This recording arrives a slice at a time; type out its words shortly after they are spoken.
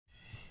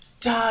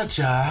大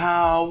家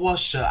好我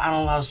是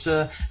Allen老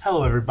师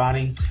Hello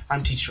everybody,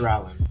 I'm Teacher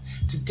Allen.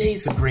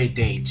 Today's a great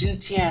day. 今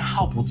天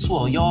好不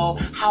错唷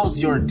How's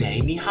your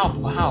day? 你好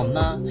不好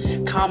呢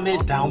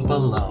Comment down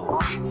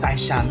below. 在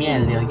下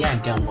面留言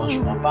跟我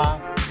说吧。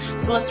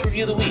So let's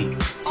review the week.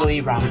 所以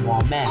让我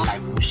们来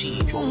复习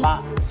一周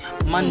吧。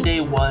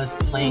Monday was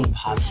playing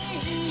possum.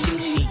 星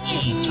期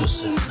一就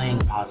是 playing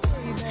possum.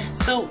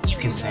 So you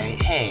can say,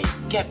 hey,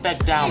 get back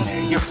down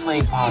there. You're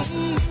playing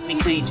possum. 你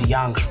可以这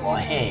样说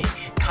hey,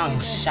 躺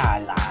下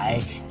来，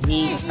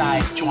你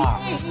在装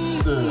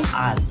死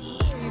啊你。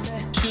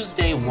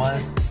Tuesday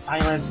was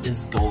silence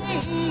is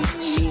golden.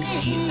 星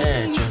期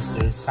二就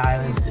是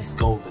silence is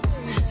golden.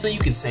 So you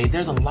can say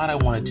there's a lot I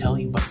want to tell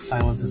you, but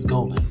silence is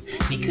golden.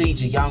 你可以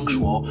这样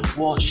说，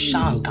我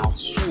想告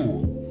诉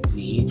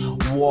你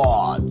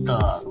我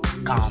的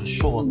感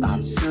受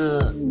但是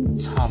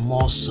沉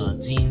默是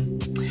金。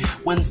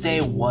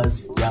Wednesday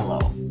was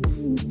yellow.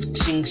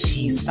 星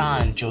期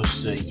三就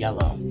是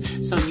yellow.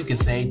 So you can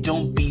say,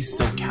 don't be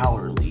so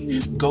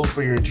cowardly. Go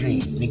for your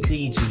dreams. 你可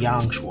以这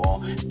样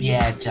说，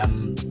别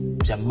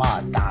这么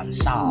胆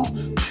小，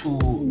去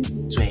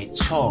追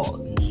求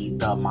你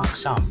的梦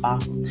想吧。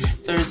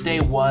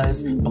Thursday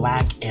was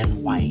black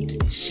and white.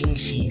 星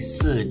期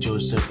四就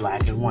是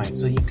black and white.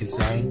 So you can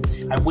say,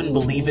 I wouldn't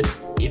believe it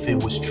if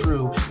it was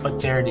true, but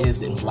there it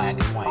is in black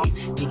and white.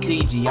 你可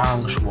以这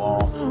样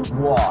说，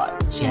我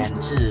简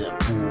直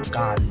不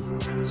敢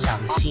相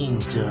信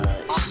这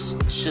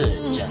是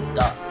真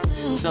的。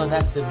So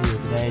that's the video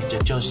today. 这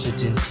就是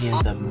今天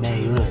的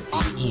每日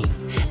电影。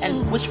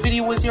And which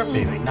video was your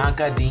favorite? 那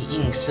个电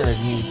影是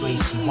你最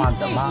喜欢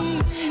的吗？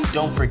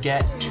 Don't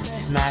forget to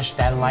smash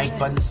that like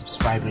button,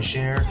 subscribe and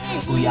share.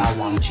 不要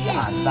忘记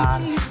按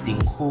赞、订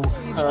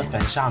阅和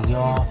分享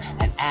哟。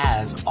And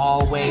as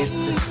always,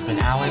 this has been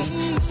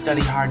Allen.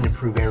 Study hard and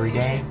improve every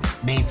day.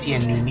 每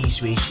天努力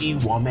学习，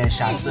我们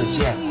下次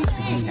见。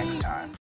See you next time.